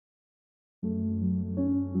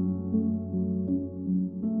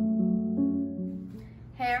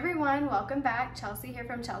everyone, welcome back. Chelsea here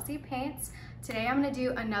from ChelC Paints. Today I'm going to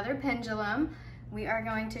do another pendulum. We are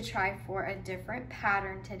going to try for a different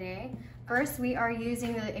pattern today. First, we are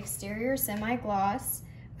using the exterior semi-gloss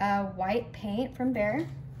white paint from Behr.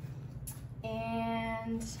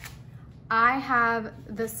 And I have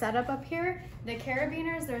the setup up here. The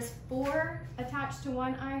carabiners, there's 4 attached to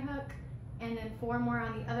one eye hook and then 4 more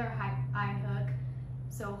on the other eye hook.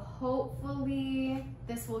 So hopefully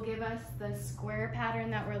this will give us the square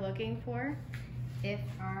pattern that we're looking for if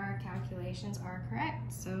our calculations are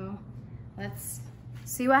correct. So let's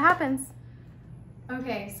see what happens.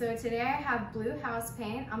 Okay, so today I have blue house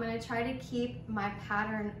paint. I'm gonna try to keep my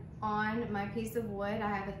pattern on my piece of wood.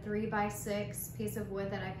 I have a 3x6 piece of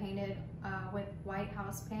wood that I painted with white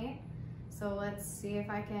house paint. So let's see if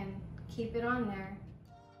I can keep it on there.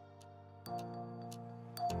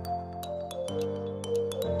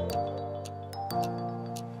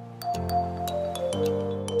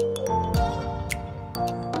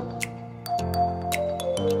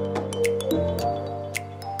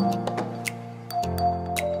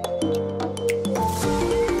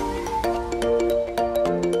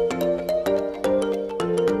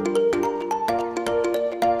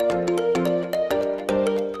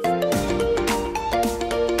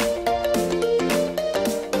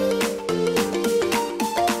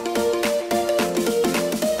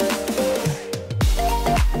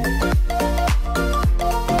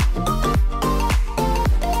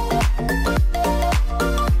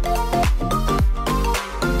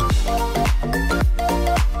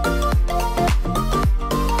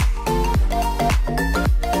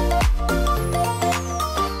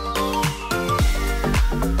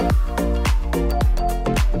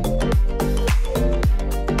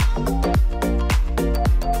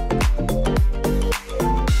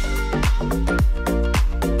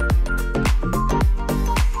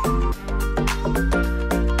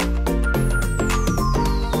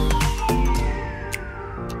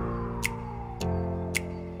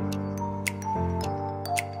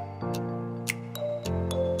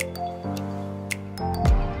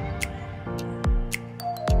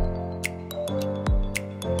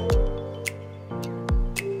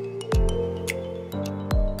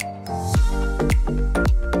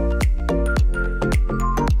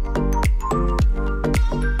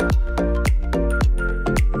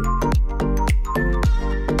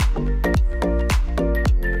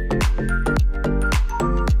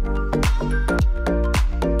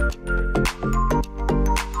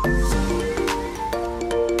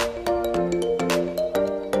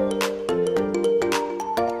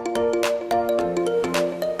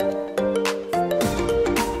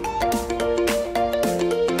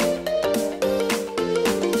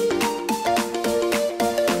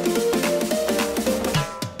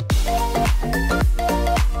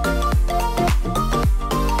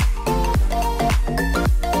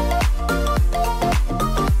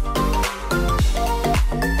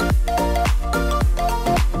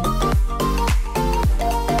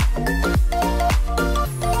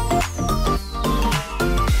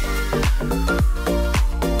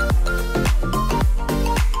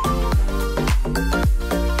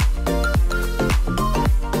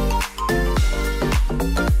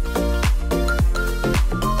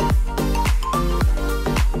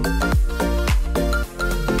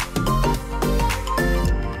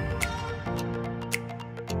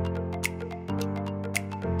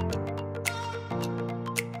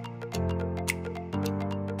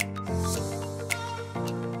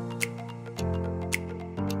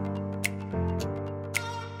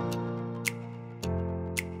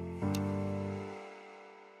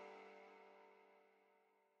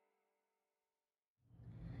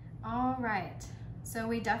 All right, so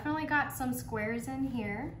we definitely got some squares in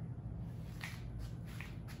here.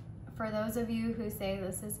 For those of you who say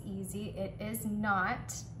this is easy, it is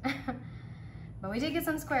not. But we did get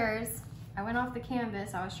some squares. I went off the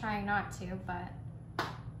canvas. I was trying not to, but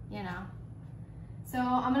you know. So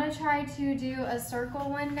I'm gonna try to do a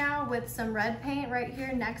circle one now with some red paint right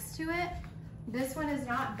here next to it. This one is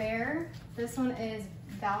not Behr. This one is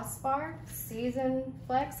Valspar Season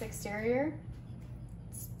Flex Exterior.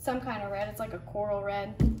 Some kind of red, it's like a coral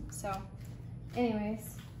red. So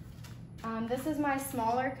anyways, this is my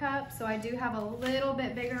smaller cup, so I do have a little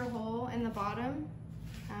bit bigger hole in the bottom.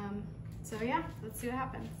 So yeah, let's see what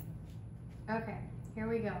happens. Okay, here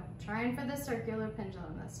we go. Trying for the circular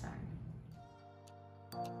pendulum this time.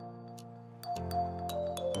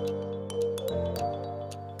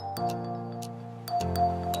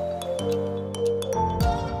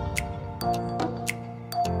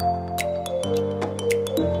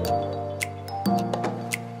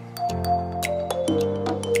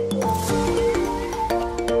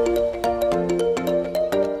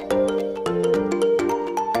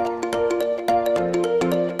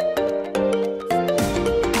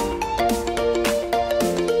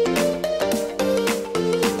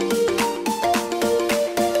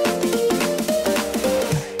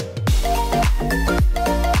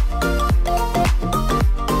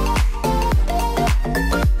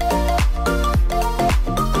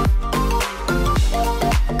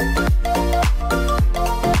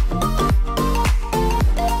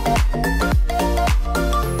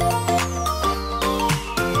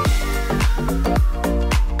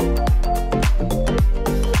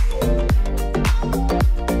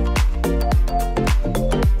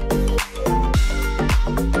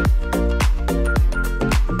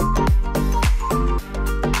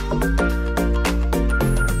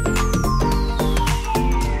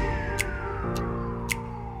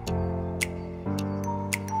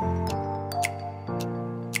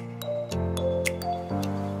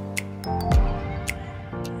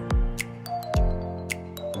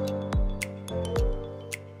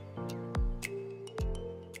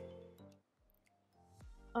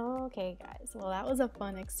 Okay guys, well that was a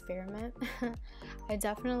fun experiment. I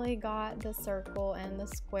definitely got the circle and the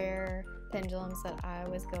square pendulums that I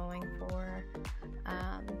was going for.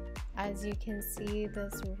 As you can see,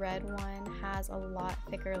 this red one has a lot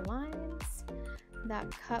thicker lines. That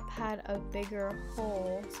cup had a bigger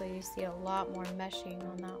hole, so you see a lot more meshing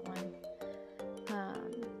on that one.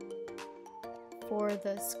 For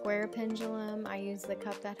the square pendulum, I used the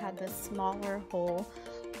cup that had the smaller hole.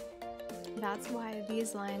 That's why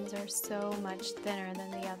these lines are so much thinner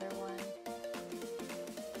than the other one.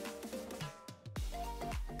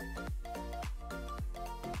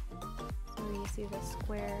 So you see the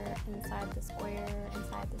square inside the square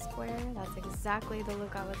inside the square. That's exactly the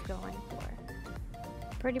look I was going for.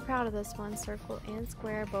 Pretty proud of this one, circle and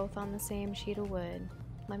square, both on the same sheet of wood.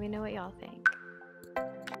 Let me know what y'all think.